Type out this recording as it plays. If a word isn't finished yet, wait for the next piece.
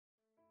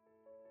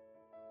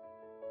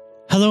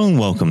Hello and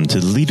welcome to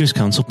the Leaders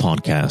Council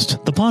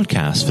podcast, the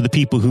podcast for the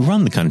people who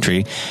run the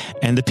country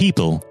and the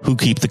people who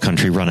keep the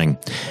country running.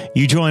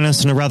 You join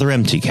us in a rather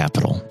empty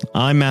capital.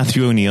 I'm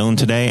Matthew O'Neill, and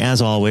today,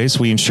 as always,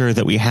 we ensure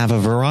that we have a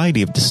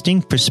variety of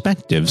distinct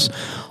perspectives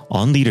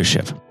on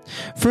leadership.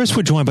 First,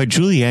 we're joined by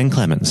Julie-Ann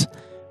Clements,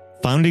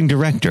 founding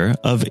director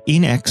of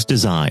InX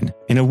Design,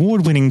 an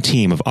award-winning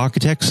team of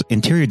architects,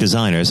 interior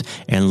designers,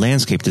 and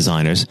landscape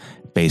designers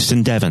based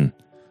in Devon.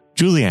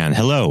 Julie-Ann,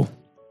 hello.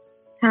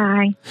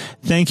 Hi.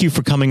 Thank you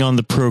for coming on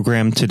the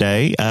program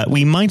today.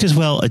 We might as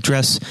well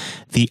address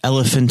the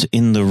elephant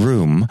in the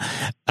room.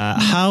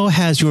 How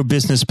has your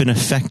business been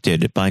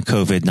affected by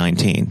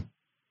COVID-19?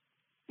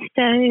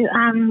 As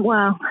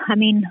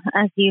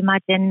you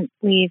imagine,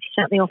 we've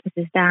shut the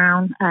offices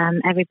down.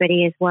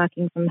 Everybody is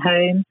working from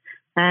home.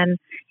 In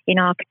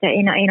our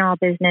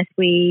business,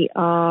 we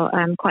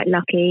are quite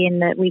lucky in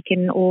that we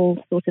can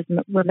all sort of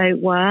remote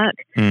work.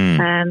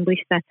 We've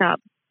set up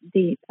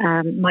the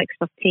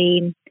Microsoft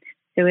team.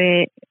 So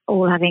we're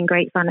all having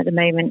great fun at the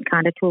moment,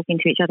 kind of talking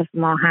to each other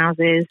from our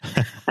houses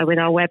with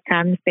our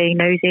webcams, being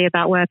nosy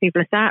about where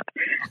people are sat.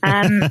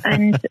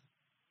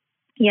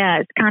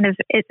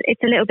 It's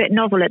a little bit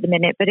novel at the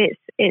minute, but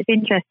it's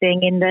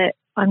interesting in that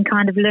I'm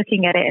kind of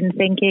looking at it and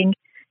thinking, do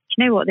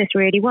you know what, this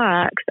really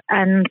works.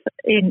 And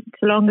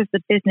so long as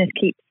the business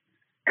keeps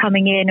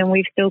coming in and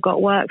we've still got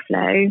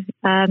workflow,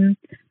 I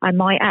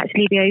might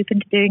actually be open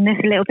to doing this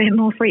a little bit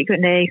more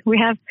frequently. We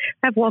have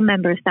one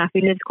member of staff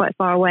who lives quite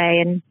far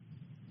away, and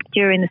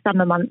during the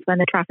summer months when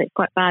the traffic's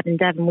quite bad in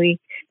Devon,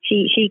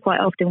 she quite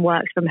often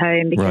works from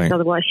home because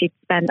otherwise she'd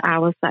spend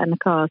hours sat in the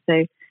car.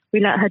 So we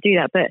let her do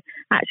that. But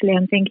actually,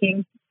 I'm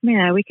thinking,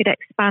 we could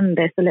expand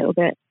this a little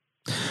bit.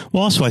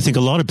 Well, also, I think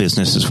a lot of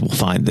businesses will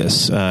find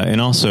this.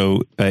 And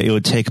also, it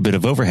would take a bit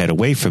of overhead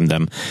away from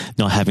them,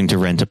 not having to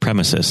rent a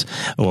premises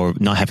or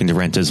not having to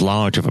rent as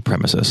large of a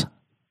premises.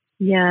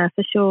 Yeah,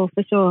 for sure.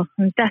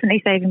 I'm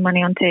definitely saving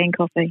money on tea and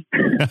coffee.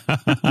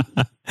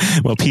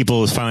 Well,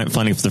 people find it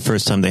funny for the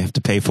first time they have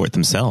to pay for it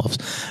themselves.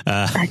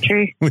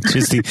 True. which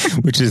is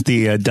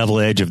the double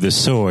edge of this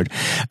sword.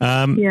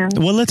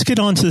 Well, let's get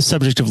on to the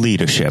subject of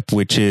leadership,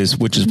 which is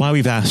why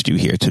we've asked you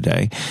here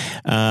today.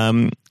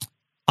 I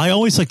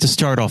always like to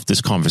start off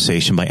this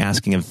conversation by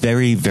asking a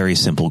very, very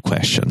simple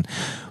question.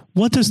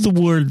 What does the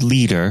word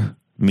leader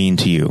mean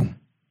to you?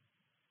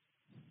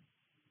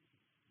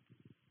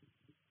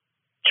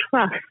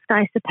 Trust,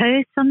 I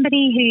suppose.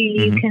 Somebody who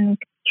you can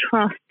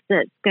trust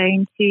that's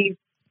going to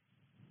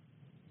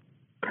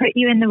put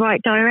you in the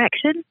right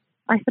direction,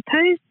 I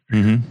suppose.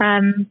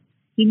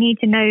 You need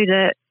to know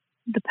that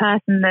the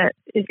person that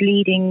is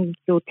leading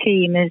your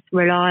team is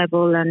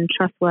reliable and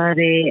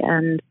trustworthy,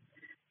 and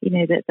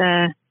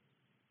that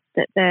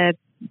they're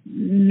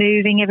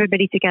moving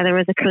everybody together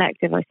as a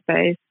collective, I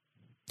suppose.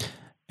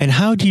 And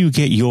how do you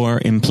get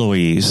your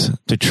employees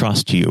to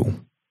trust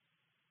you?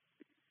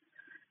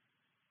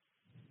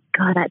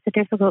 God, that's a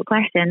difficult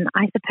question.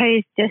 I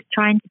suppose just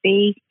trying to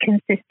be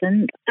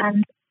consistent,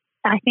 and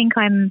I think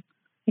I'm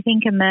a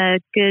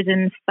good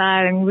and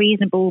fair and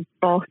reasonable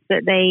boss,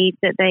 that they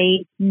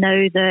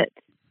know that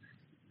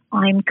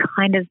I'm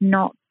kind of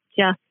not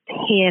just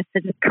here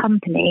for the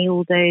company,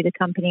 although the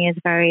company is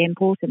very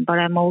important, but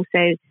I'm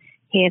also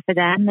here for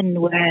them, and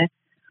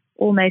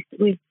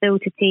we've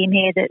built a team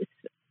here that's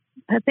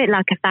a bit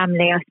like a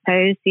family, I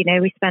suppose.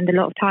 We spend a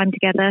lot of time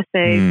together,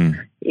 so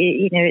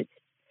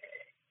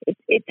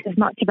it's as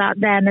much about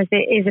them as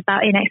it is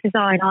about InX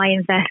Design. I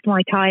invest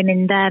my time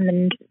in them,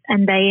 and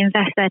they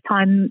invest their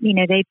time.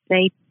 They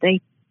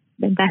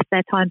invest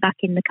their time back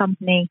in the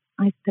company,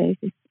 I suppose,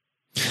 is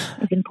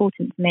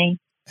important to me.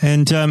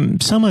 And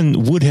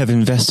someone would have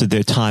invested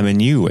their time in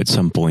you at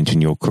some point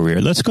in your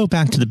career. Let's go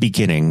back to the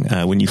beginning,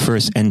 when you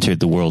first entered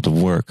the world of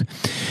work.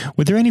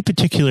 Were there any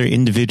particular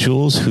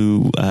individuals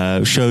who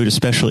showed a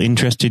special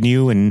interest in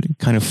you and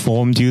kind of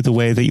formed you the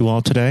way that you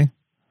are today?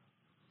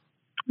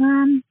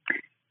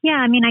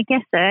 Yeah, I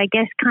guess so. I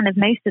guess kind of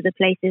most of the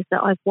places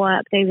that I've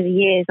worked over the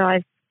years,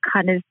 I've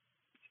kind of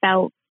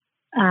felt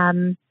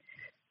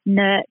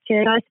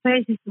nurtured, I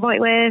suppose is the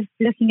right way of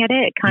looking at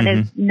it, kind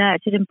of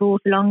nurtured and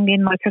brought along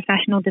in my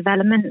professional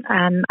development.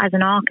 As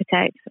an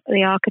architect,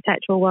 the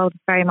architectural world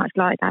is very much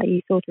like that.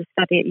 You sort of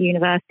study at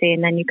university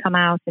and then you come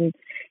out and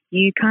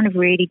you kind of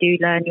really do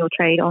learn your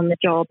trade on the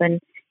job.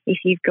 And if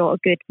you've got a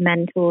good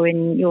mentor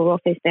in your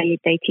office, they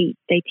teach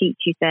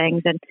you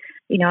things. And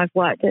I've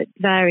worked at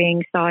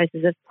varying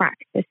sizes of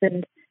practice,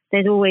 and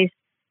there's always,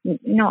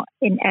 not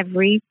in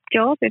every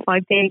job, if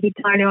I'm being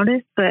entirely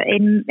honest, but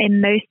in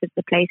most of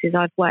the places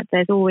I've worked,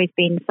 there's always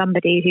been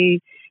somebody who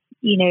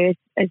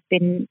has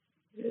been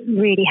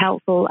really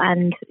helpful,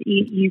 and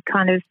you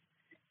kind of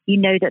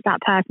that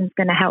person's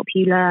going to help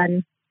you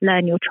learn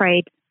your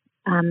trade,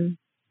 and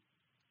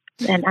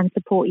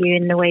support you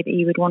in the way that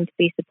you would want to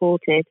be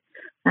supported.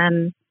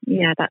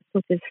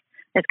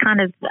 That's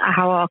kind of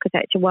how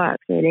architecture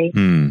works, really.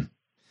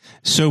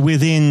 So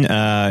within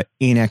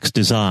InX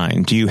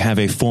Design, do you have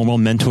a formal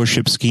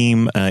mentorship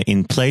scheme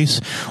in place,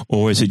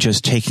 or is it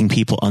just taking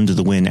people under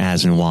the wing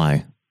as and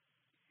why?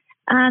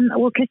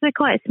 Well, because we're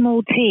quite a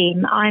small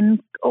team,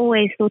 I'm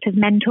always sort of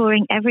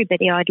mentoring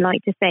everybody, I'd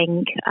like to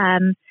think.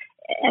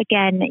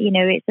 Again,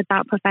 it's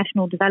about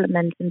professional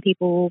development, and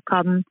people will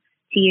come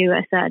to you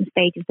at a certain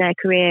stage of their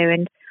career.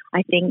 And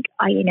I think,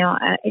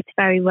 it's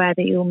very rare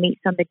that you'll meet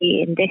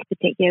somebody in this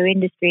particular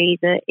industry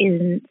that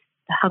isn't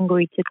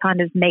hungry to kind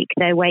of make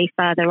their way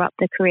further up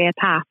the career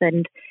path.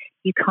 And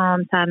you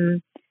can't,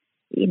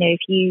 if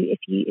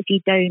you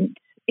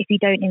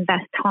don't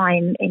invest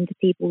time into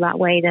people that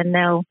way, then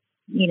they'll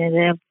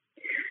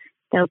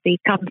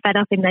become fed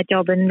up in their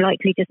job and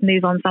likely just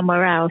move on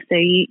somewhere else. So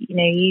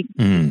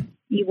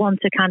you want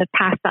to kind of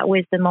pass that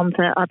wisdom on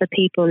to other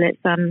people.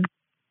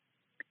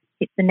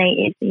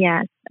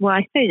 Well,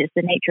 I suppose it's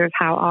the nature of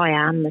how I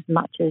am as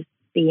much as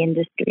the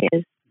industry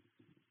is.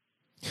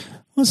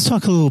 Let's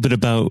talk a little bit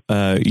about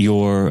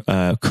your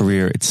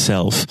career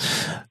itself.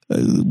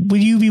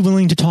 Would you be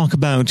willing to talk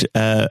about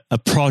a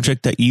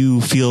project that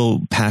you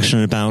feel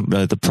passionate about,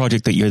 the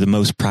project that you're the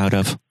most proud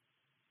of?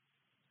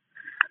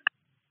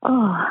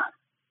 Oh,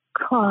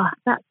 God,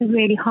 that's a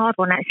really hard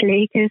one,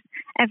 actually, because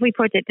every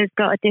project has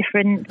got a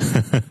different,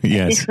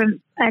 yes.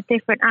 a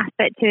different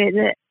aspect to it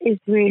that is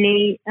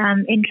really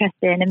interesting.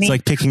 I mean, it's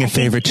like picking a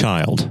favorite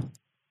child.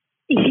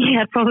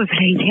 Yeah,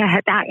 probably.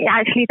 Yeah,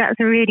 that's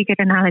a really good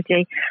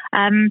analogy.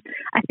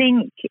 I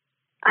think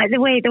the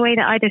way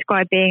that I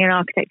describe being an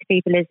architect to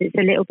people is it's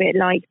a little bit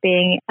like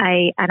being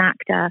an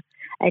actor.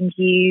 And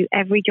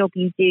every job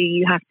you do,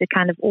 you have to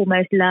kind of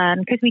almost learn,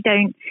 because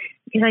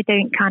I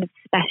don't kind of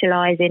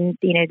specialize in,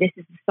 this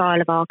is the style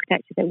of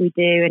architecture that we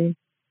do, and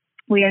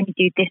we only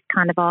do this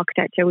kind of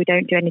architecture. We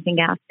don't do anything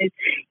else. So,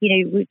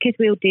 because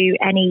we'll do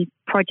any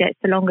project,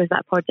 so long as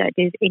that project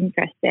is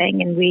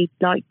interesting and we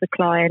like the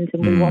client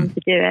and we want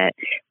to do it,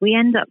 we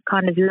end up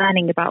kind of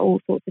learning about all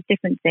sorts of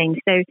different things.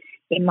 So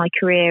in my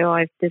career,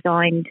 I've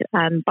designed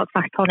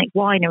Buckfast Tonic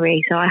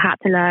Winery. So I had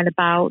to learn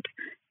about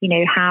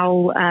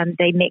how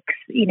they mix,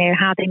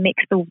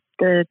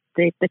 the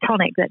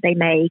tonic that they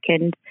make,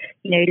 and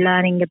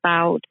learning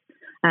about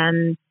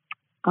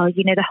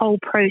the whole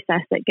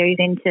process that goes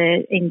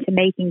into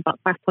making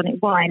Buckfast Tonic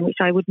wine,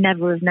 which I would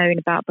never have known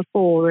about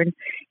before. And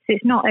so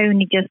it's not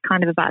only just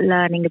kind of about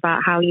learning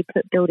about how you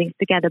put buildings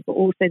together, but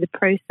also the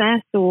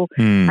process. Or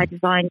I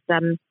designed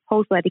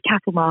Holsworthy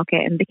Cattle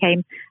Market and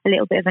became a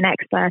little bit of an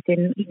expert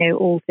in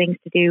all things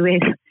to do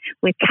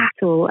with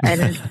cattle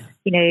and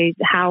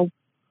how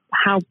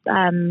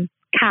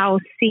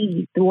cows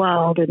see the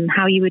world, and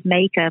how you would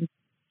make an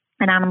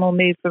animal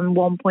move from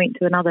one point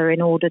to another in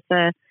order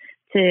to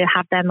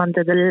have them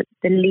under the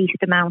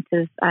least amount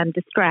of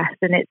distress.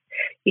 And it's,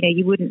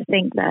 you wouldn't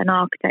think that an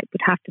architect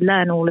would have to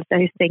learn all of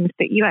those things,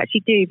 but you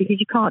actually do, because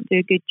you can't do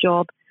a good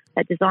job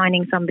at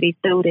designing somebody's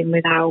building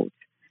without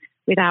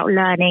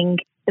learning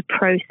the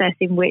process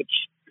in which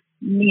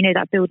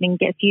that building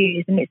gets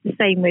used. And it's the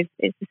same with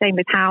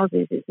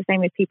houses. It's the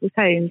same with people's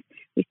homes.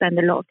 We spend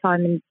a lot of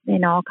time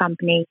in our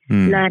company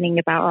learning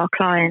about our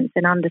clients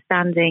and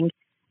understanding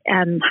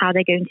how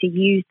they're going to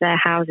use their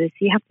houses.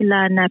 So you have to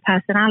learn their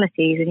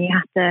personalities, and you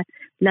have to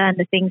learn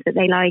the things that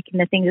they like and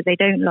the things that they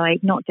don't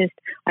like. Not just,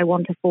 I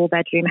want a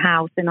 4-bedroom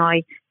house and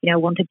I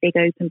want a big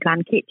open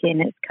plan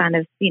kitchen. It's kind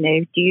of, do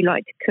you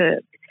like to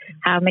cook?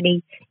 How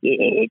many?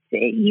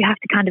 You have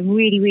to kind of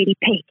really, really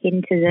pick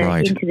into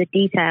the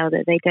detail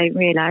that they don't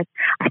realise.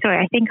 Sorry,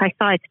 I think I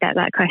sidestepped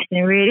that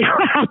question really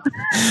well.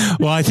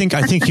 Well, I think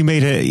you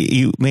made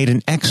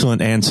an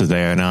excellent answer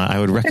there, and I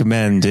would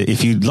recommend,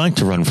 if you'd like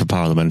to run for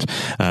Parliament,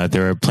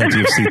 there are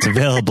plenty of seats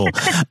available.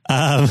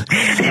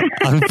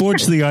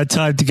 Unfortunately, our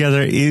time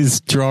together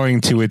is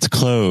drawing to its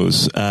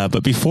close.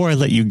 But before I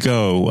let you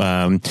go,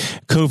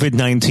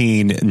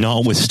 COVID-19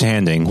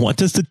 notwithstanding, what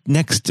does the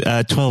next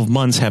 12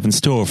 months have in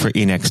store for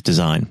eNext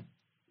Design?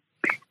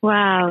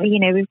 Wow,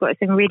 we've got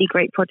some really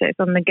great projects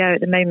on the go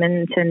at the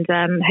moment, and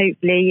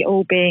hopefully,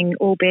 all being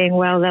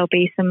well, there'll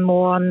be some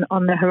more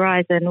on the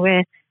horizon.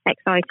 We're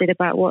excited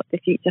about what the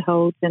future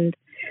holds, and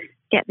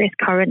get this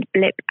current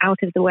blip out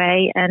of the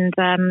way, and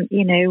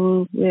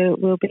we'll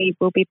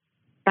be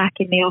back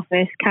in the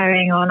office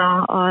carrying on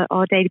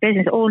our daily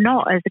business, or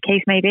not, as the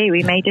case may be.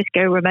 We may just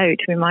go remote.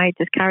 We might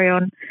just carry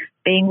on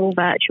being all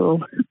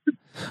virtual.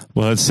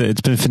 Well, it's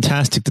been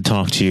fantastic to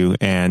talk to you,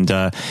 and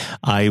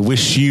I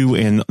wish you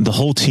and the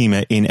whole team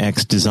at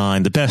eNext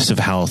Design the best of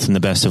health and the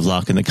best of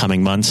luck in the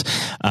coming months.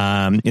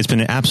 It's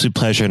been an absolute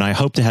pleasure, and I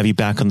hope to have you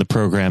back on the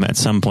program at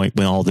some point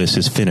when all this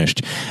is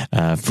finished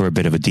for a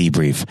bit of a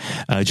debrief.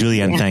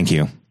 Julie-Ann, thank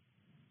you.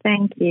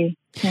 Thank you.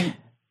 Thanks.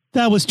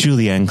 That was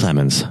Julie-Ann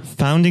Clements,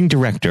 founding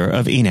director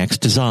of eNext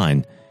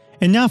Design.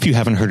 And now, if you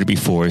haven't heard it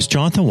before, is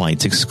Jonathan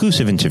White's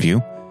exclusive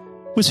interview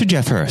with Sir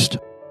Geoff Hurst.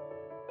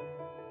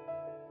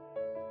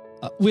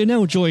 We're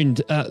now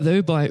joined,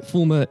 though, by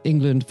former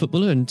England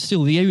footballer and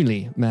still the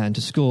only man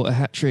to score a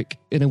hat-trick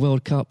in a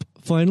World Cup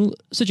final,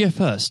 Sir Geoff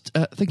Hurst.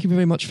 Thank you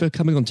very much for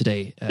coming on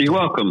today. You're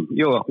welcome.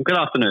 You're welcome. Good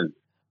afternoon.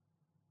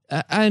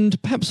 And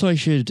perhaps I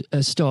should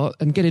start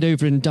and get it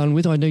over and done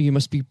with. I know you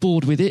must be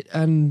bored with it,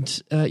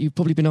 and you've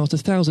probably been asked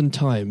 1,000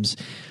 times.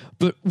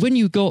 But when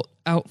you got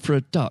out for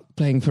a duck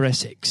playing for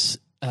Essex,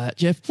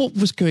 Jeff, what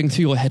was going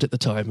through your head at the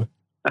time?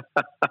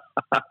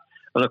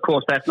 Well, of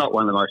course, that's not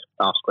one of the most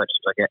asked questions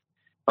I get.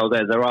 Oh,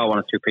 there are one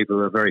or two people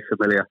who are very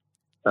familiar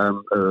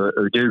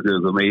who do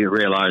Google me,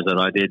 realise that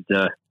I did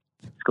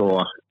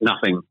score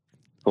nothing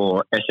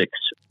for Essex.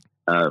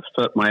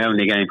 My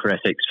only game for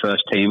Essex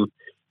first team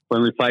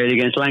when we played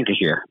against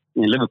Lancashire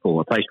in Liverpool,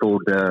 a place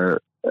called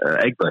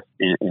Egbert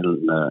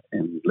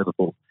in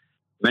Liverpool,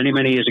 many,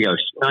 many years ago,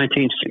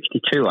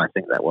 1962, I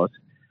think that was.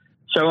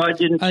 So I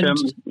didn't, I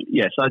didn't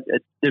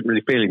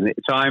really feel it at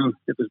the time.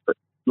 It was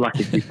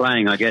lucky to be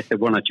playing, I guess. There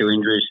were one or two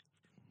injuries.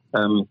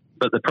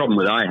 But the problem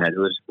that I had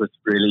was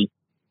really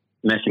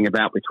messing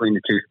about between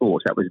the two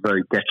sports. That was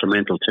very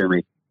detrimental to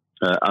me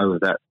over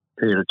that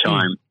period of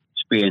time,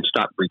 being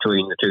stuck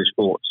between the two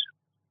sports.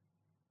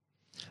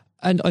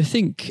 And I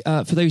think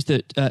for those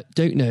that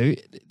don't know,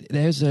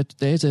 there's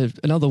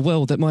another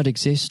world that might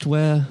exist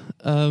where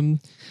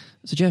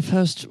Sir Geoff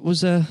Hurst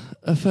was a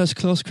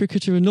first-class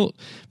cricketer and not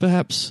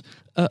perhaps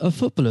a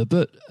footballer.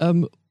 But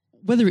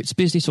whether it's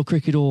business or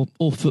cricket or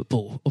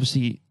football,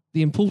 obviously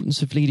the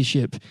importance of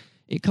leadership,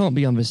 it can't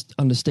be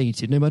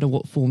understated, no matter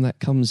what form that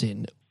comes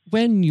in.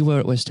 When you were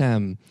at West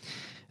Ham,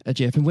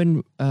 Geoff, and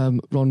when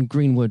Ron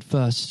Greenwood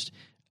first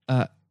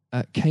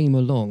came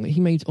along,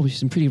 he made obviously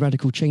some pretty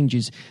radical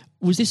changes.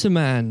 Was this a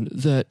man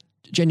that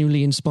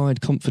genuinely inspired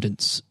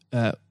confidence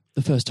the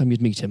first time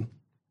you'd meet him?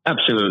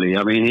 Absolutely.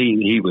 I mean,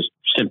 he was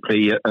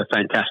simply a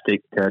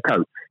fantastic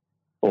coach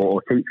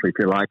or teacher, if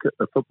you like,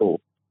 of football.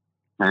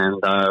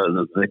 And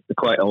the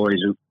quite always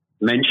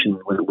mentioned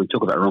when we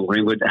talk about Ron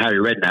Greenwood, Harry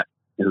Redknapp,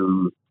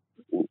 who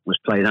was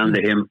played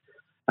under him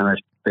and has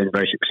been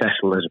very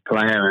successful as a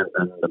player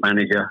and the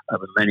manager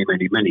over many,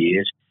 many, many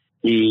years.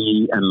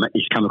 He's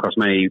come across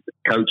many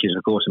coaches,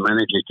 of course, and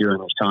managers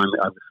during his time,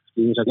 over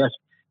 50 years, I guess.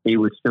 He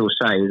would still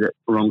say that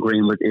Ron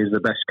Greenwood is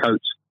the best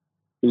coach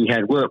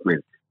he'd worked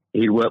with.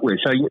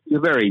 So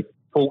you're very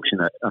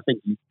fortunate. I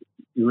think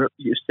you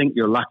think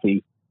you're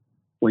lucky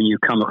when you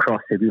come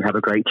across, if you have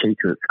a great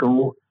teacher at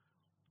school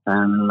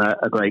and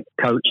a great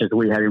coach, as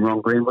we had in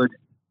Ron Greenwood,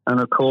 and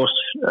of course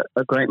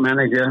a great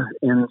manager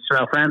in Sir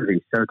Alf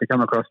Ramsey. So to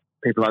come across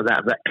people like that,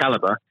 of that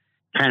calibre,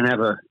 can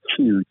have a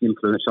huge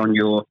influence on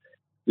your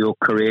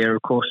career,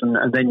 of course,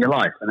 and then your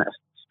life. And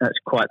that's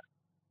quite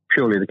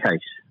purely the case.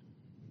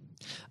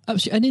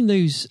 Absolutely. And in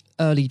those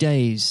early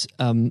days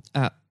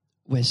at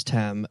West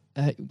Ham,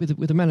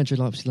 with a manager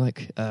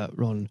like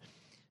Ron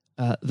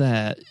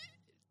there,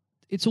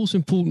 it's also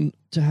important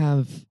to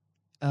have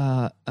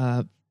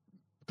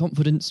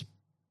confidence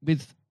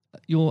with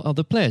your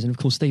other players. And of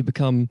course, they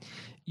become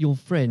your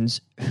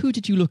friends. Who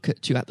did you look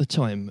at the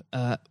time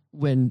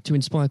to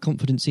inspire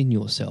confidence in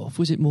yourself?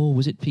 Was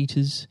it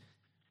Peters?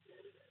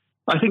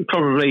 I think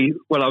probably,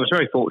 I was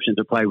very fortunate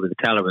to play with the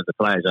calibre of the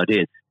players I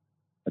did.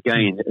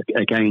 Again,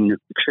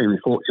 extremely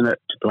fortunate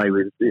to play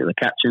with the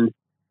captain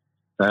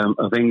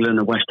of England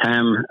and West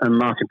Ham and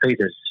Martin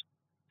Peters,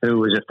 who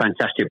was a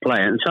fantastic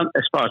player. And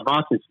as far as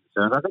Martin's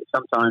concerned, I think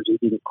sometimes he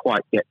didn't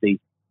quite get the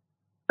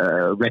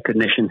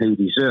recognition he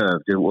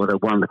deserved. What a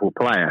wonderful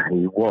player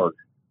he was.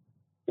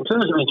 In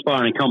terms of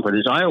inspiring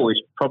confidence, I always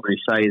probably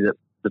say that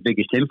the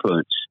biggest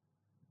influence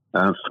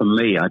for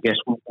me, I guess,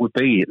 would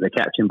be the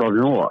captain, Bobby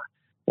Moore.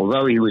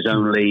 Although he was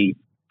only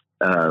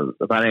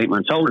about 8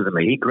 months older than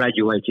me, he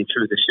graduated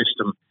through the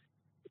system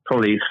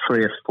probably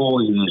 3 or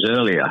 4 years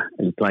earlier.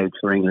 He played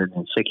for England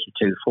in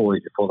 62, 4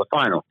 years before the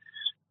final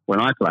when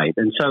I played.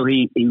 And so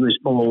he was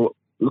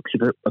looked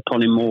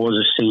upon him more as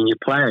a senior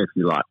player, if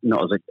you like,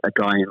 not as a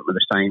guy with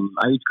the same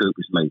age group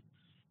as me.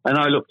 And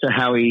I looked at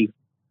how he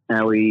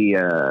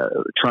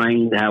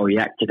trained, how he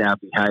acted, how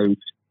he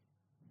behaved,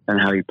 and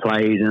how he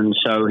played. And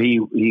so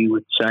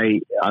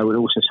I would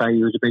also say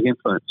he was a big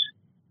influence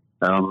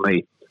on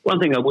me. One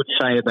thing I would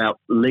say about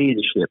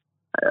leadership,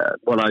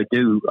 I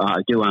do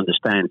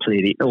understand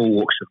clearly in all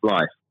walks of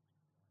life,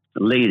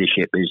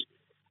 leadership is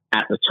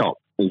at the top,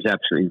 is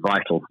absolutely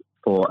vital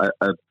for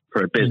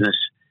a business,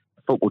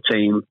 a football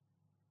team,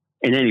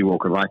 in any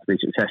walk of life to be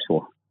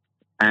successful.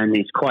 And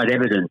it's quite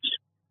evident.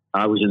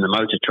 I was in the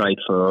motor trade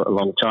for a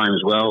long time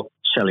as well,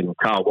 selling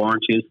car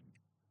warranties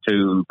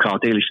to car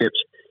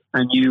dealerships.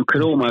 And you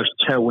could almost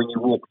tell when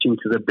you walked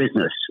into the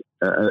business,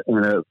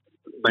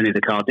 many of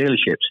the car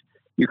dealerships,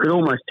 you could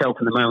almost tell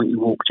from the moment you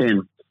walked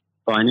in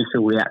by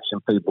initial reaction,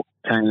 people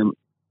came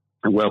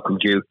and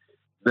welcomed you,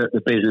 that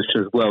the business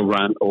was well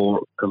run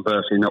or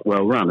conversely not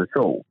well run at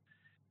all.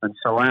 And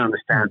so I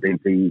understand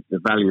the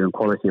value and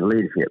quality of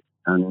leadership.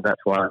 And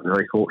that's why I'm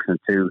very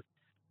fortunate to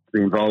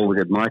be involved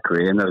in my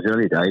career in those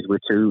early days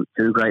with two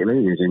great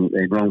leaders in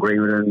Ron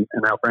Greenwood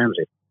and Alf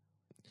Ramsey.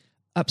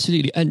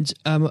 Absolutely. And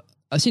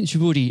since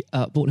you've already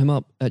brought him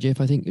up, Geoff,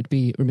 I think it'd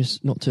be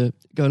remiss not to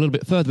go a little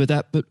bit further with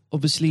that. But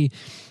obviously,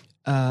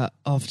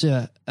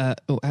 after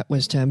at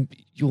West Ham,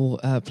 your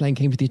playing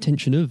came to the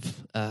attention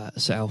of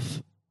Sir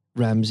Alf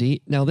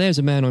Ramsey. Now, there's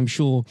a man I'm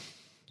sure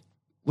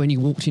when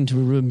you walked into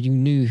a room, you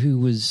knew who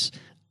was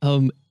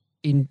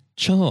in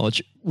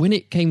charge. When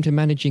it came to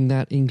managing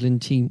that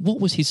England team,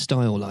 what was his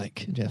style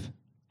like, Geoff?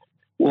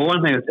 Well,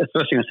 the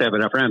first thing I say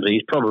about Alf Ramsey,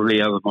 he's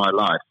probably over my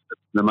life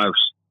the most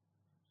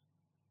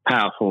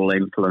powerful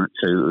influence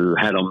who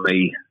had on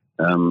me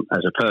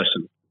as a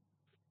person.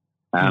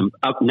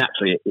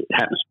 Naturally, it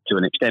happens to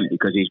an extent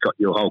because he's got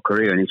your whole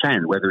career in his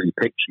hand. Whether he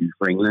picks you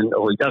for England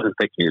or he doesn't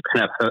pick you, it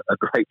can have a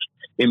great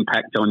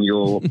impact on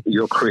your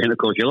career and, of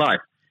course, your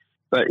life.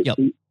 But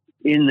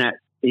in that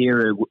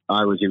era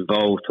I was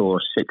involved for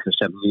 6 or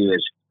 7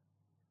 years,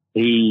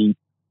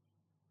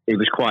 it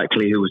was quite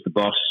clear who was the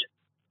boss.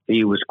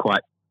 He was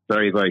quite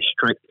very, very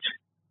strict.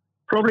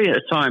 Probably at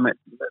the time,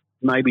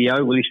 maybe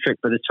overly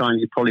strict, but at the time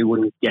you probably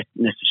wouldn't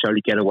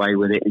necessarily get away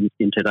with it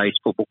in today's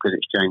football because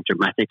it's changed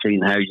dramatically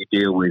in how you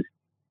deal with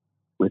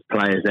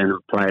players then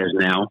and players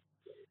now.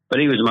 But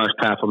he was the most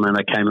powerful man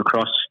I came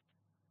across,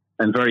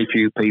 and very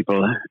few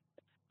people.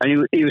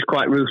 And he was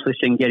quite ruthless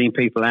in getting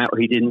people out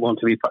who didn't want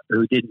to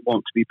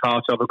be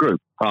part of a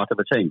group, part of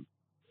a team.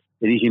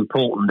 It is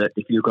important that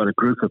if you've got a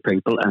group of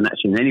people, and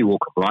that's in any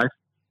walk of life,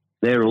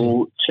 they're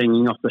all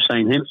singing off the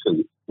same hymn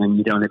sheet, and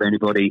you don't have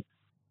anybody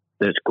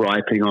that's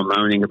griping or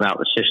moaning about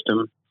the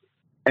system.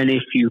 And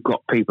if you've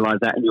got people like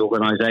that in your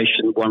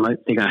organisation, one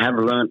thing I have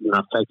learned, and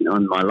I've taken it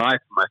on in my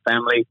life, my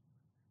family,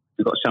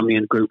 you've got somebody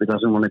in the group that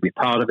doesn't want to be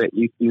part of it,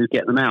 you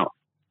get them out.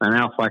 And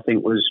Alf, I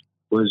think, was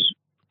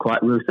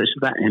quite ruthless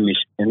of that in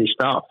his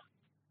staff.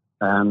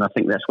 And I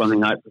think that's one of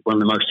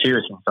the most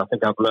serious things I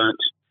think I've learned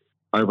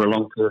over a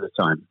long period of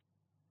time.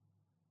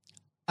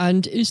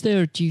 And is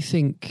there, do you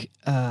think,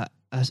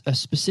 a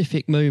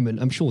specific moment,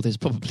 I'm sure there's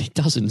probably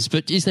dozens,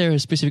 but is there a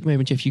specific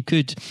moment, Jeff, you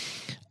could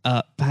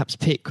perhaps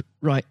pick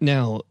right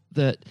now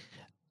that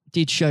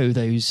did show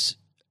those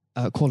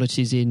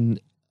qualities in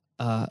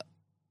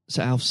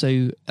Sir Alf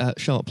so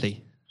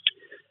sharply?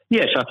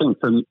 Yes, I think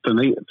for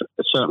me,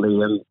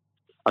 certainly,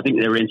 I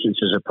think there are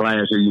instances of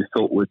players who you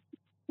thought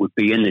would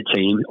be in the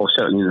team or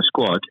certainly in the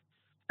squad,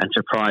 and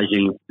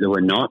surprising they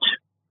were not.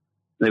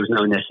 There was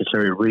no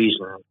necessary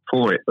reason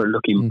for it, but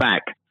looking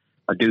back,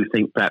 I do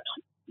think perhaps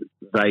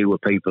they were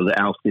people that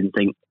Alf didn't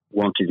think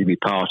wanted to be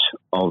part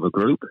of a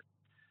group.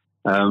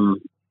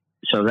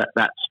 So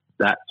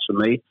that's for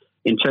me.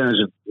 In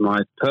terms of my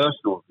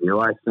personal view,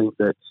 I think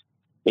that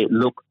it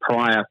looked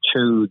prior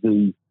to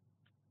the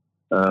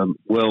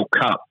World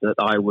Cup that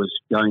I was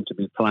going to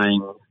be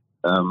playing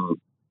in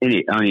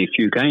it only a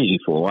few games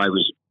before. I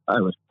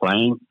was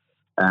playing,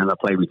 and I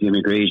played with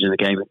Jimmy Greaves in the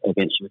game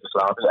against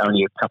Yugoslavia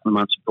only a couple of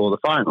months before the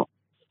final.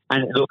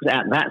 And it looked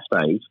at that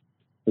stage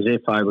as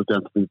if I was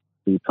going to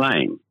be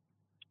playing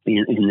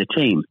in the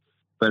team.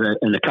 But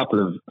in a couple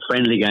of more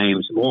friendly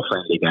games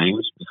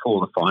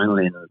before the final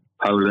in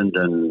Poland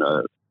and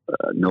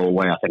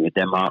Norway, I think, and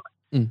Denmark,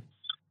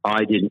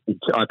 I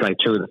played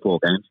 2 of the 4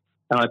 games,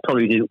 and I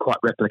probably didn't quite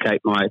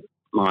replicate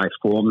my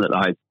form that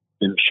I'd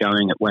been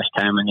showing at West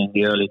Ham and in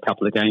the early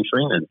couple of games for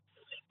England.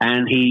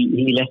 And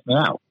he left me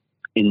out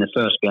in the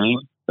first game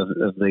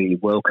of the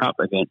World Cup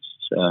against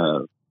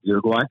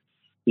Uruguay.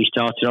 He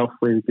started off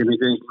with Jimmy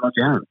Greaves and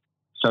Roger Allen.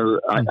 So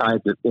I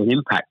had an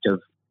impact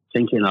of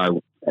thinking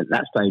at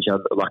that stage I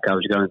looked like I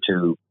was going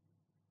to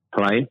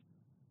play,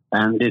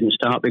 and didn't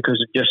start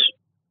because of just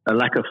a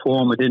lack of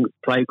form. I didn't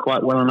play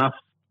quite well enough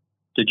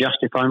to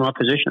justify my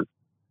position.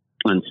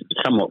 And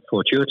somewhat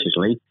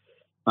fortuitously,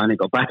 I only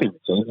got back in the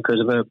team because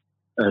of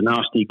a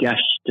nasty gash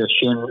to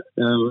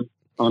shin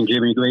on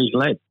Jimmy Greaves'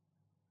 leg.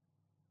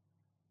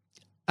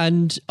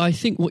 And I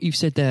think what you've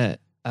said there,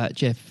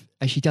 Jeff,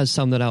 actually does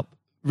sum that up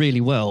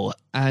really well.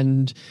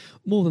 And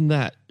more than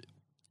that,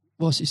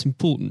 whilst it's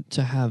important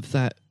to have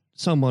that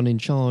someone in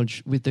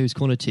charge with those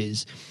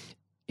qualities,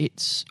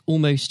 it's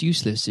almost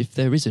useless if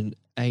there isn't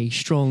a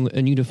strong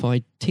and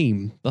unified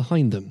team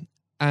behind them.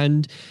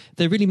 And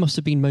there really must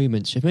have been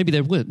moments, maybe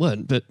there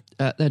weren't, but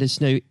let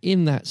us know,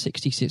 in that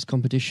 66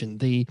 competition,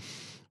 the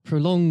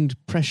prolonged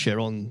pressure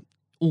on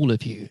all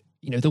of you,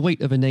 the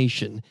weight of a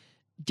nation,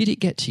 did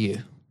it get to you?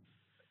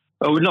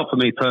 Oh, not for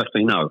me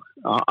personally, no.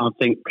 I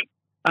think,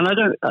 and I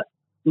don't,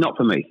 not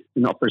for me,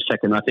 not for a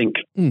second. I think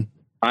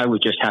I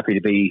was just happy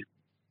to be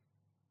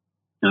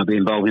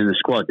involved in the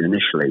squad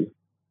initially.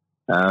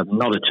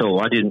 Not at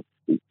all.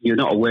 You're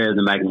not aware of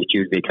the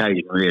magnitude of the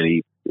occasion,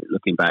 really,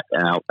 looking back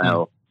out.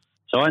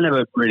 So I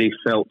never really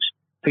felt,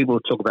 people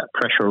talk about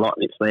pressure a lot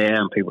and it's there,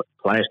 and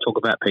players talk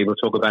about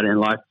it in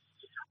life.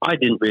 I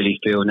didn't really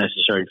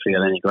necessarily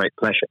feel any great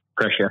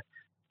pressure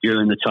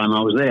during the time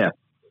I was there.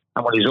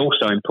 And what is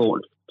also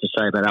important to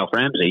say about Alf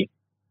Ramsey,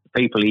 the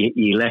people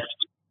he left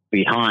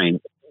behind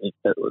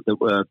that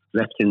were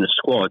left in the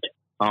squad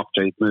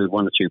after he'd moved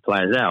 1 or 2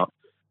 players out,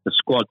 the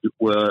squad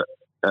were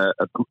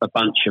a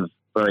bunch of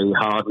very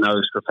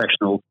hard-nosed,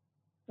 professional,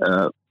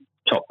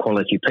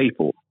 top-quality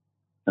people.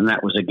 And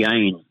that was,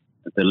 again,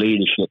 the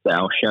leadership that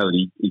Al showed.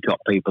 He got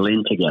people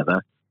in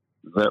together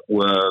that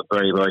were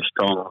very, very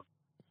strong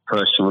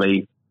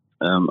personally.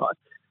 And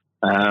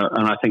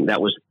I think that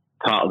was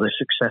part of the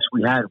success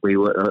we had. We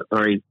were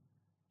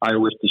I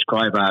always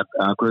describe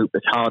our group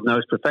as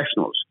hard-nosed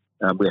professionals.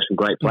 We have some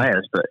great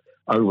players, but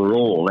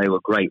overall they were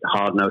great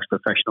hard-nosed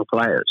professional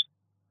players.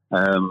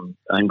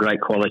 and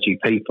great quality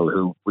people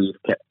who we've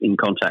kept in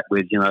contact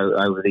with,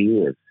 over the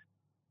years.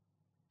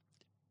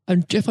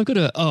 And Jeff, I've got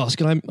to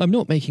ask, and I'm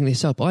not making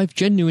this up, I've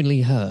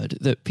genuinely heard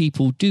that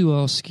people do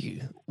ask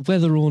you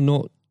whether or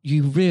not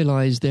you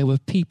realised there were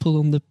people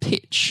on the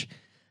pitch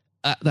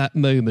at that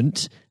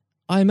moment.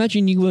 I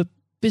imagine you were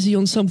busy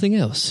on something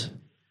else.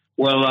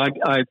 Well, I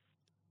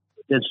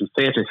did some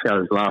theatre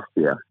shows last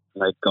year.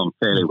 They've gone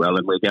fairly well,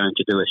 and we're going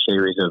to do a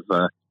series of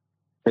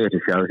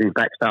theatre shows, in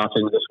fact,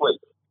 starting this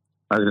week,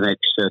 over the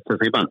next 2 or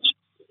 3 months.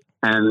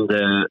 And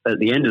at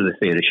the end of the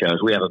theatre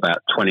shows, we have about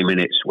 20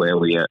 minutes where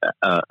we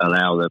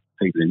allow the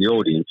people in the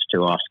audience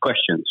to ask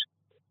questions.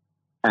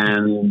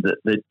 And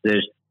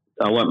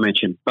I won't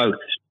mention both.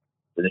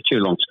 They're too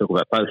long to talk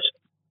about both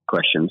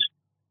questions.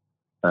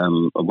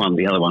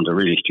 The other one's a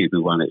really stupid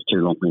one. It's too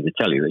long for me to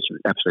tell you. It's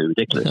absolutely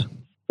ridiculous.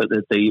 But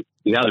the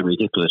other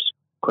ridiculous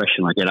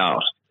question I get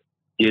asked,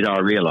 did I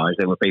realise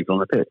there were people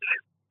on the pitch?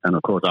 And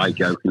of course, I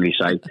jokingly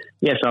say,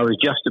 yes, I was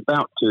just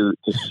about to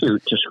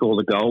shoot to score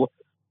the goal.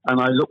 And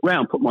I looked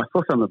round, put my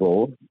foot on the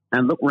ball,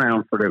 and looked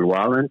round for a little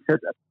while and said,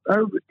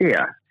 oh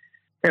dear,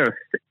 there are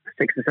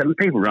 6 or 7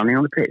 people running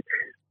on the pitch.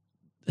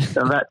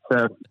 So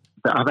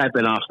I've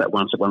been asked that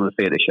once at one of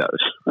the theatre shows.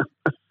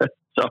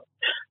 So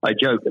I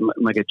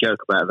make a joke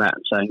about that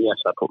and saying, yes,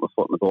 I put my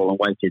foot on the ball and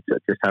waited to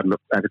just have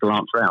a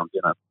glance round,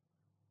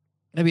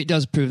 Maybe it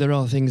does prove there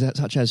are things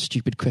such as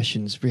stupid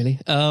questions, really.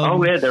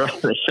 Oh, yeah, there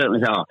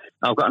certainly are.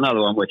 I've got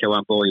another one which I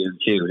won't bore you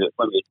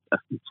with.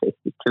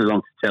 It's too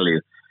long to tell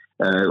you.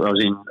 I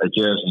was in a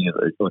Jersey,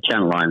 or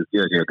Channel Line,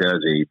 Jersey or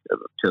Guernsey,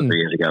 2 or 3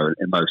 years ago,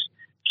 and most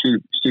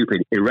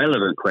stupid,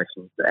 irrelevant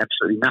questions that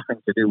absolutely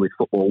nothing to do with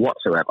football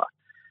whatsoever,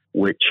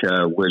 which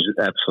was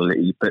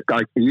absolutely, but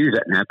I can use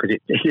that now because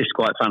it is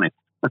quite funny.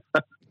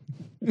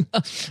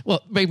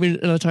 Well, maybe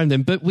another time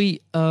then, but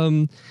we...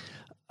 well,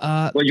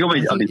 you want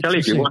me? I can tell you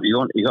if you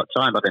want. You got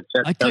time? I can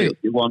tell you if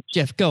you want.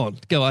 Jeff, go on.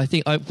 I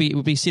think it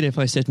would be silly if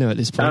I said no at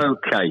this point.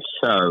 Okay,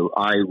 so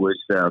I was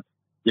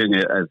doing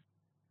at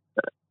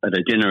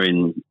a dinner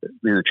in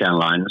the Channel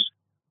Lines,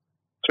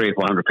 300 or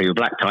 400 people,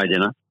 black tie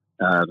dinner,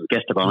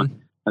 guest of honour.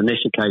 On this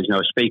occasion, I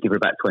was speaking for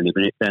about 20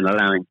 minutes, then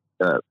allowing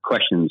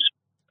questions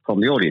from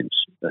the audience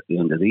at the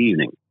end of the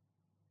evening.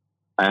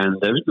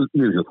 And there was the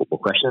usual football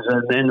questions,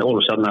 and then all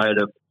of a sudden I had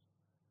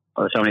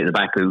somebody at the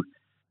back who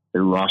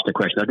asked a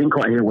question. I didn't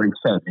quite hear what he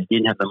said. He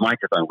didn't have the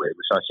microphone with him,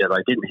 so I said,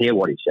 I didn't hear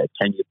what he said.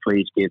 Can you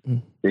please give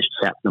this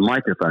chap the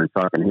microphone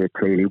so I can hear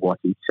clearly what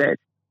he said?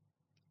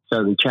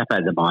 So the chap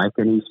had the mic,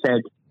 and he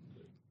said,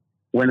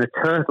 when a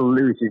turtle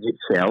loses its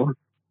shell,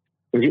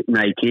 is it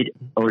naked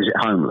or is it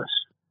homeless?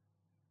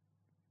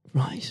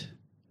 Right.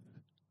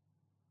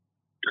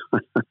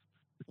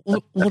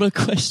 What a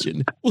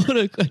question. What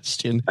a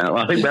question.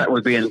 I think that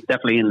would be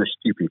definitely in the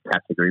stupid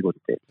category,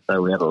 wouldn't it?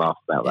 So we had a laugh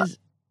about that.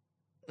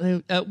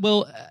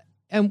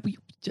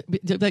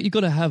 You've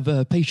got to have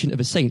a patient of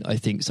a saint, I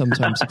think,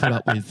 sometimes to put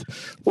up with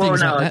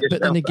things like that.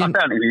 But then again, I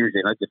found it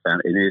amusing. I just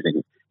found it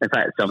amusing. In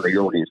fact, some of the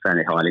audience found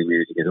it highly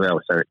amusing as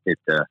well. So it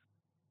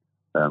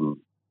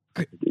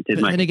did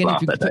make us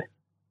laugh that day.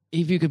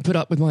 If you can put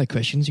up with my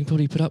questions, you can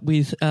probably put up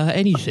with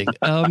anything.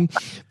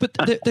 But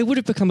there would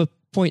have become a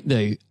point,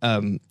 though,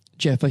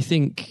 Jeff, I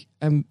think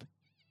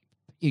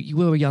you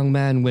were a young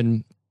man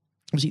when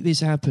obviously this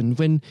happened,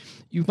 when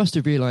you must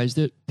have realised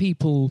that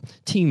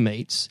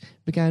teammates,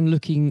 began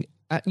looking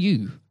at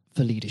you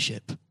for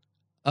leadership.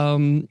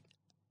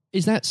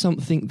 Is that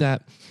something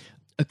that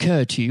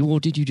occurred to you, or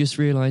did you just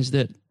realise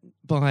that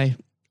by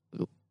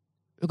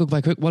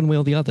one way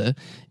or the other,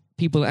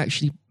 people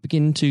actually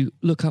begin to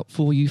look up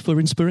for you for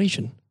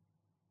inspiration?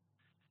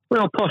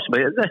 Well,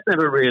 possibly. That's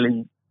never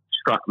really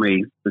struck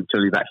me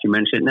until you've actually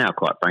mentioned it now,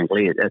 quite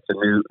frankly. It's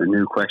a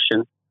new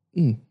question.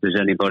 Does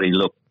anybody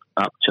look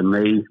up to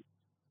me?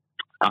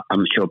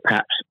 I'm sure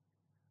perhaps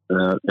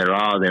there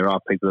are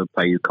people who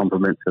pay you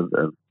compliments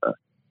of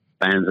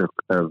fans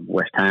of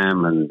West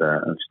Ham and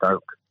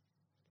Stoke,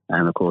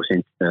 and of course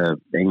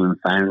England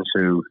fans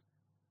who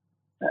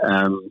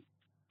I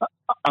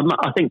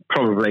think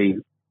probably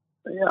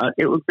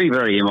it would be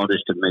very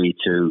immodest of me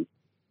to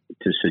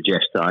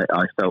suggest that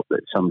I felt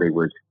that somebody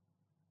was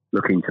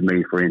looking to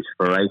me for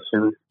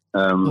inspiration.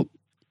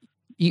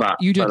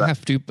 You don't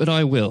have to, but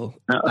I will.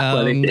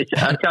 It's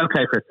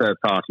okay for a third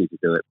party to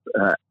do it.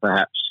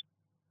 Perhaps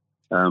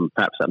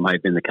that may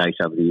have been the case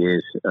over the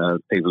years.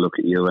 People look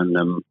at you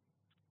and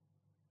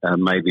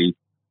maybe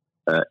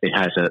it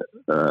has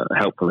a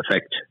helpful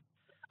effect.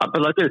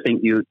 But I do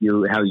think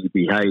how you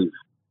behave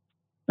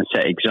and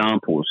set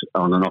examples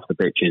on and off the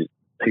pitch,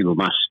 people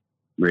must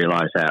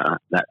realise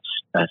that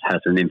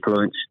has an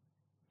influence.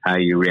 How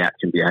you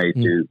react and behave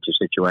to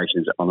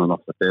situations on and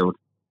off the field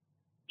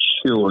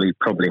surely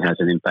probably has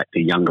an impact to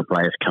younger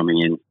players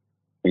coming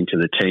into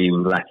the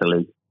team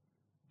latterly.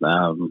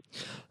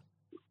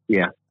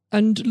 Yeah.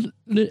 And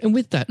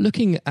with that,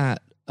 looking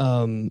at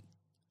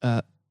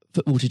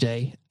football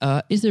today,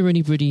 is there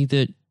anybody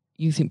that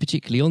you think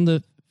particularly on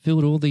the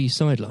field or the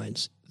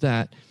sidelines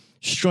that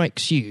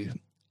strikes you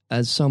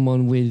as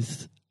someone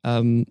with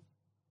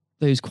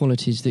those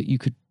qualities that you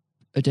could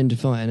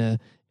identify in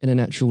a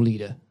natural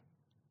leader?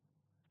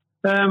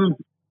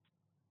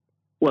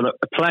 Well,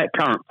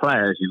 current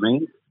players, you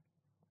mean?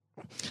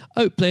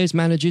 Oh, players,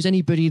 managers,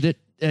 anybody that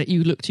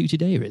you look to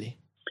today, really?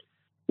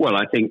 Well,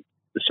 I think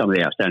some of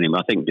the outstanding.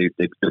 I think the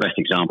best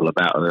example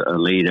about a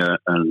leader at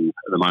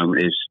the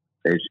moment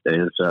is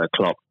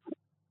Klopp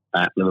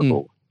at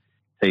Liverpool.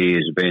 He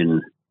has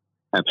been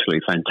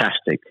absolutely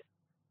fantastic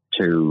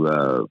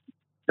to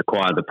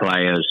acquire the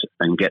players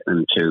and get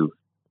them to.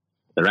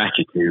 Their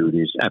attitude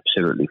is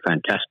absolutely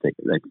fantastic.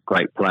 They're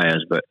great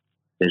players, but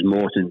there's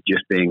more than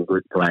just being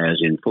good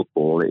players in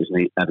football. It is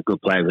to have a good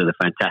player with a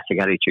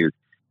fantastic attitude,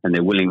 and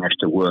their willingness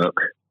to work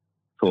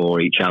for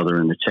each other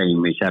and the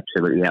team is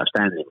absolutely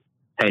outstanding.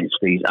 Hence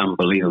these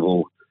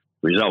unbelievable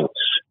results.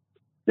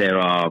 There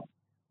are,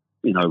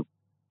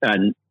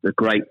 and the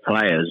great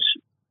players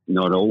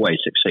not always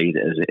succeed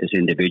as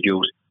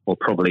individuals, or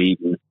probably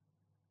even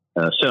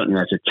certainly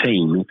as a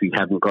team if you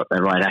haven't got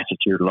the right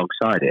attitude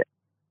alongside it.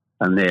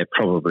 And they're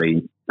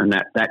probably, and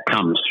that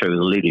comes through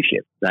the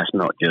leadership. That's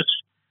not just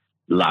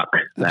luck.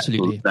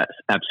 Absolutely. That's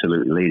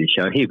absolutely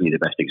leadership. He'd be the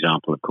best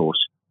example, of course,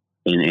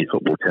 in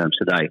football terms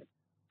today.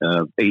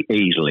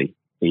 Easily.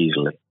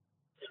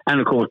 And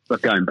of course,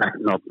 but going back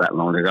not that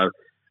long ago,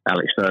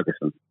 Alex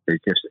Ferguson is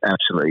just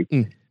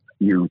absolutely.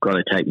 You've got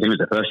to take him as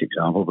the first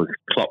example, because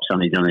Klopp's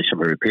only done this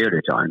over a period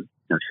of time,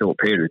 a short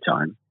period of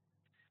time.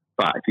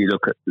 But if you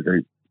look at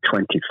the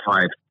 26,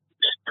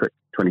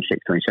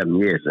 27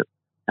 years that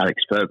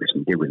Alex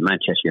Ferguson did with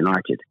Manchester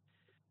United,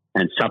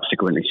 and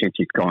subsequently since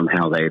he's gone,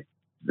 how they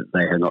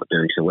are not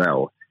doing so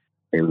well.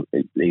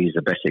 He's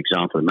the best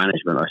example of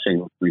management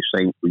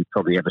we've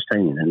probably ever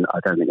seen, and I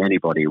don't think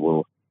anybody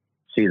will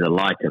see the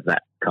like of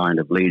that kind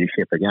of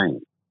leadership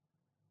again.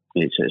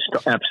 It's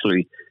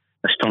absolutely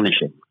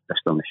astonishing.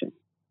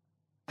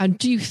 And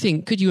do you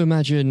think, could you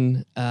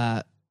imagine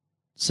Sir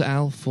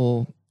Alf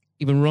or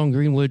even Ron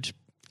Greenwood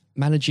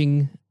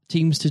managing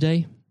teams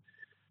today?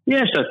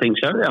 Yes, I think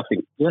so. I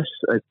think yes,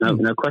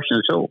 no question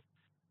at all.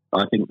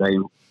 I think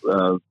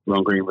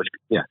Ron Greenwood.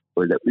 Yeah,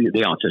 well,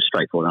 the answer,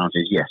 straightforward answer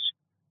is yes.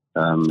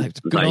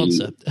 Good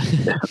answer.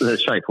 The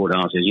straightforward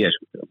answer is yes.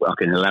 I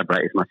can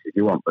elaborate as much as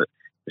you want, but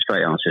the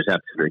straight answer is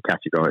absolutely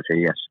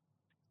categorically yes.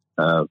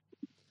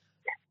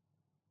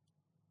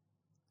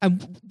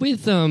 And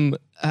with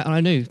I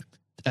know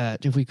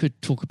if we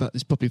could talk about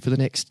this probably for the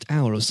next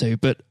hour or so,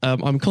 but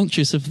I'm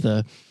conscious of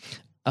the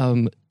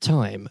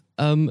time.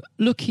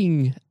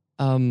 Looking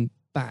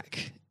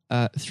back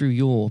through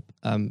your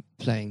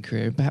playing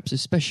career, perhaps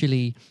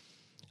especially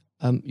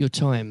your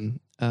time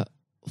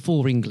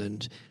for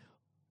England,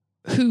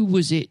 who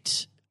was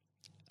it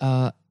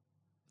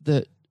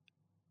that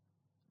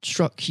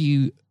struck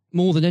you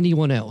more than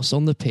anyone else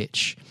on the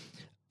pitch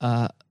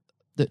that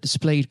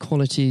displayed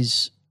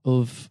qualities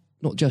of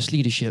not just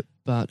leadership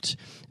but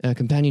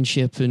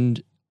companionship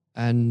and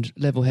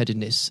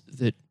level-headedness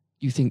that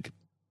you think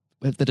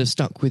that have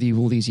stuck with you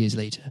all these years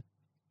later?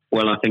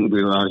 Well, I think I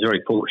was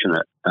very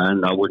fortunate,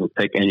 and I wouldn't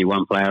pick any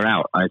one player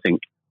out. I think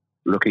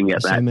looking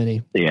at that,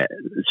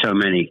 so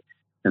many,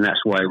 and that's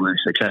why we were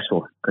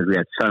successful, because we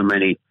had so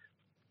many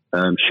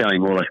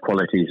showing all those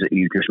qualities that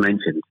you just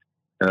mentioned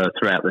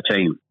throughout the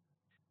team.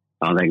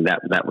 I think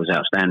that was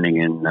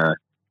outstanding, and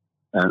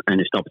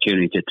it's an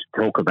opportunity to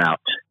talk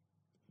about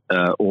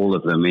all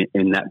of them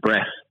in that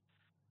breath.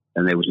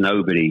 And there was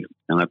nobody.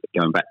 And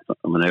going back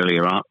from an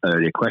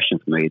earlier question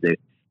for me,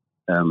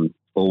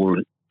 all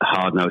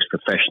hard-nosed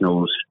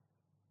professionals,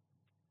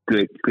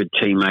 good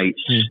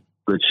teammates,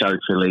 good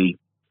socially,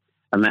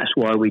 and that's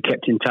why we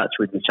kept in touch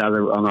with each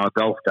other on our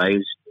golf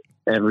days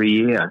every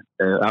year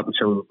up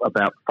until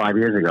about 5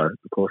 years ago.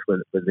 Of course,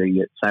 with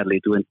the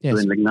sadly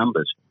dwindling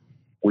numbers,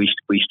 we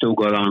still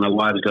got on. Our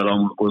wives got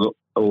on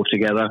all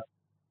together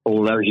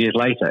all those years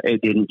later.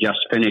 It didn't just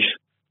finish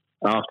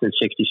after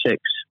 '66.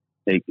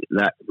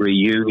 That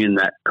reunion,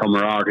 that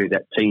camaraderie,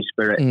 that team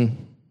spirit,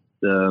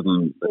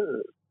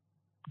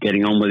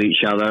 getting on with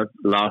each other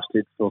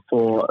lasted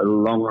for a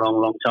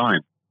long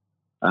time.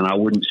 And I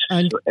wouldn't,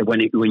 when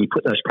you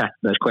put those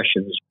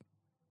questions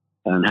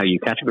and how you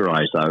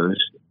categorise those,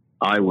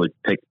 I would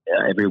pick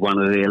every one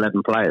of the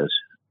 11 players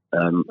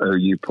who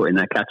you put in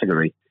that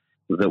category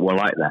that were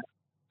like that.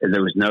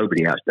 There was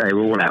nobody else. They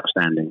were all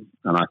outstanding.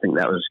 And I think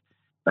that was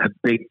a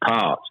big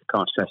part. I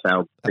can't stress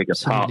how big a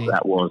part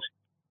that was.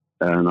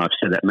 And I've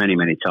said that many,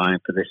 many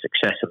times, for the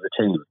success of the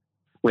team.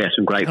 We had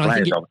some great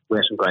players. We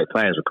had some great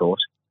players, of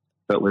course.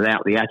 But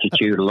without the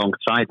attitude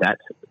alongside that,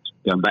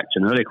 going back to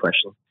an earlier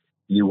question,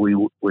 we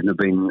wouldn't have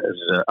been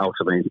as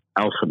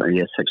ultimately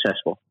as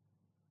successful.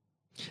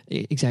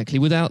 Exactly.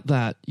 Without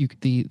that,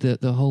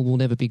 the whole will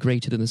never be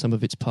greater than the sum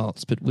of its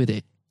parts. But with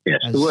it, yes,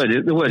 the word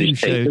is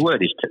team.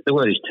 The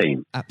word is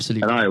team.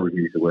 Absolutely. And I always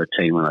use the word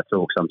team when I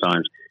talk.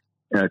 Sometimes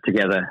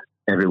together,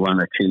 everyone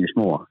achieves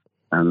more,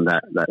 and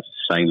that's the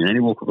same in any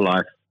walk of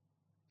life.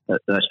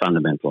 That's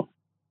fundamental.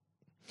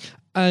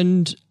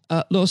 And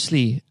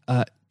lastly,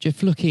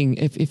 Jeff, looking,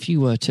 if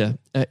you were to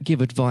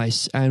give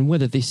advice, and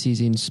whether this is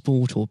in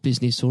sport or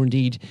business or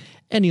indeed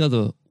any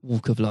other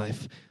walk of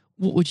life,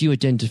 what would you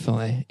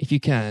identify, if you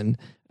can,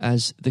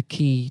 as the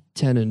key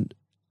tenet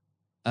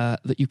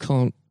that you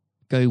can't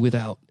go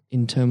without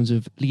in terms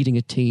of leading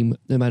a team,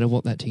 no matter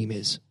what that team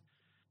is?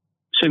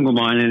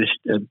 Single-mindedness,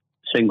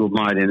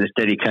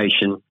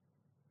 dedication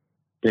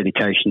to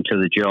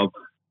the job,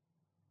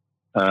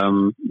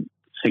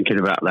 thinking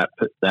about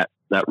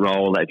that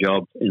role, that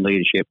job in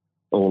leadership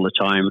all the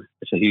time.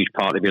 It's a huge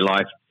part of your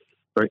life.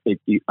 I don't think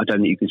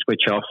you can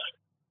switch off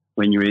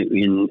when you're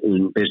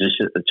in business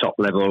at the top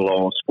level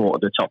or sport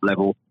at the top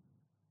level.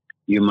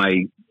 You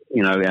may,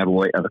 have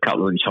a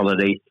couple of weeks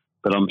holiday,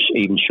 but I'm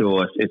even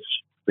sure if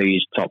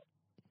these top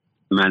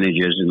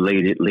managers and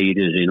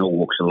leaders in all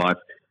walks of life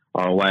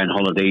are away on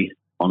holiday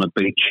on a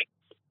beach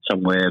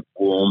somewhere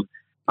warm,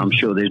 I'm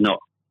sure they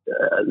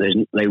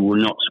will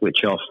not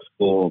switch off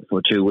for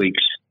 2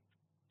 weeks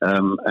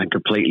and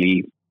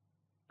completely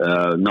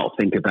not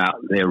think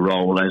about their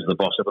role as the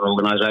boss of an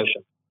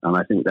organisation. And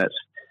I think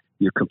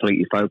you're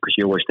completely focused.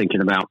 You're always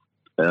thinking about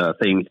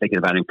things, thinking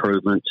about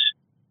improvements,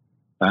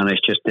 and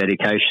it's just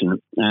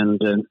dedication and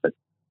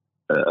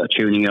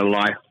tuning your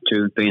life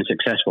to being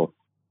successful.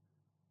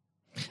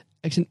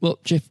 Excellent. Well,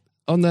 Jeff,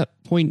 on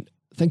that point,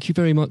 thank you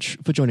very much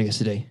for joining us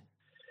today.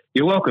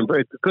 You're welcome.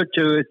 Nice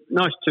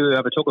to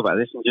have a talk about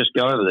this and just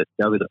go over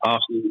the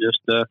past and just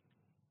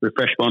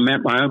refresh my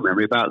own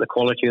memory about the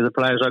quality of the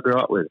players I grew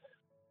up with.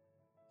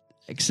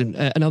 Excellent.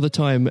 Another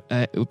time,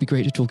 it would be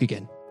great to talk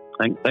again.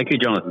 Thank you,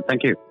 Jonathan.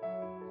 Thank you.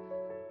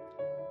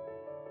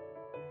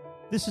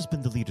 This has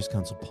been the Leaders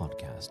Council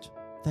podcast.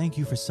 Thank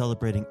you for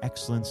celebrating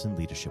excellence in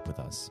leadership with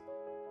us.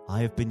 I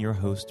have been your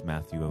host,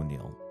 Matthew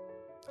O'Neill.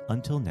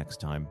 Until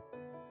next time,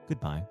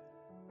 goodbye.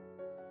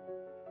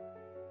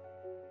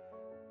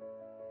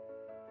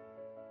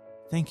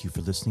 Thank you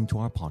for listening to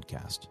our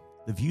podcast.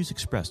 The views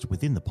expressed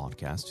within the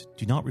podcast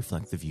do not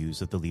reflect the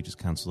views of the Leaders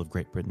Council of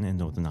Great Britain and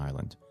Northern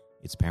Ireland,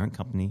 its parent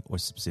company or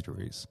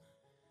subsidiaries,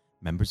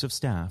 members of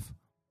staff,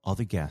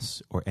 other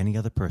guests, or any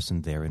other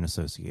person therein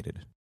associated.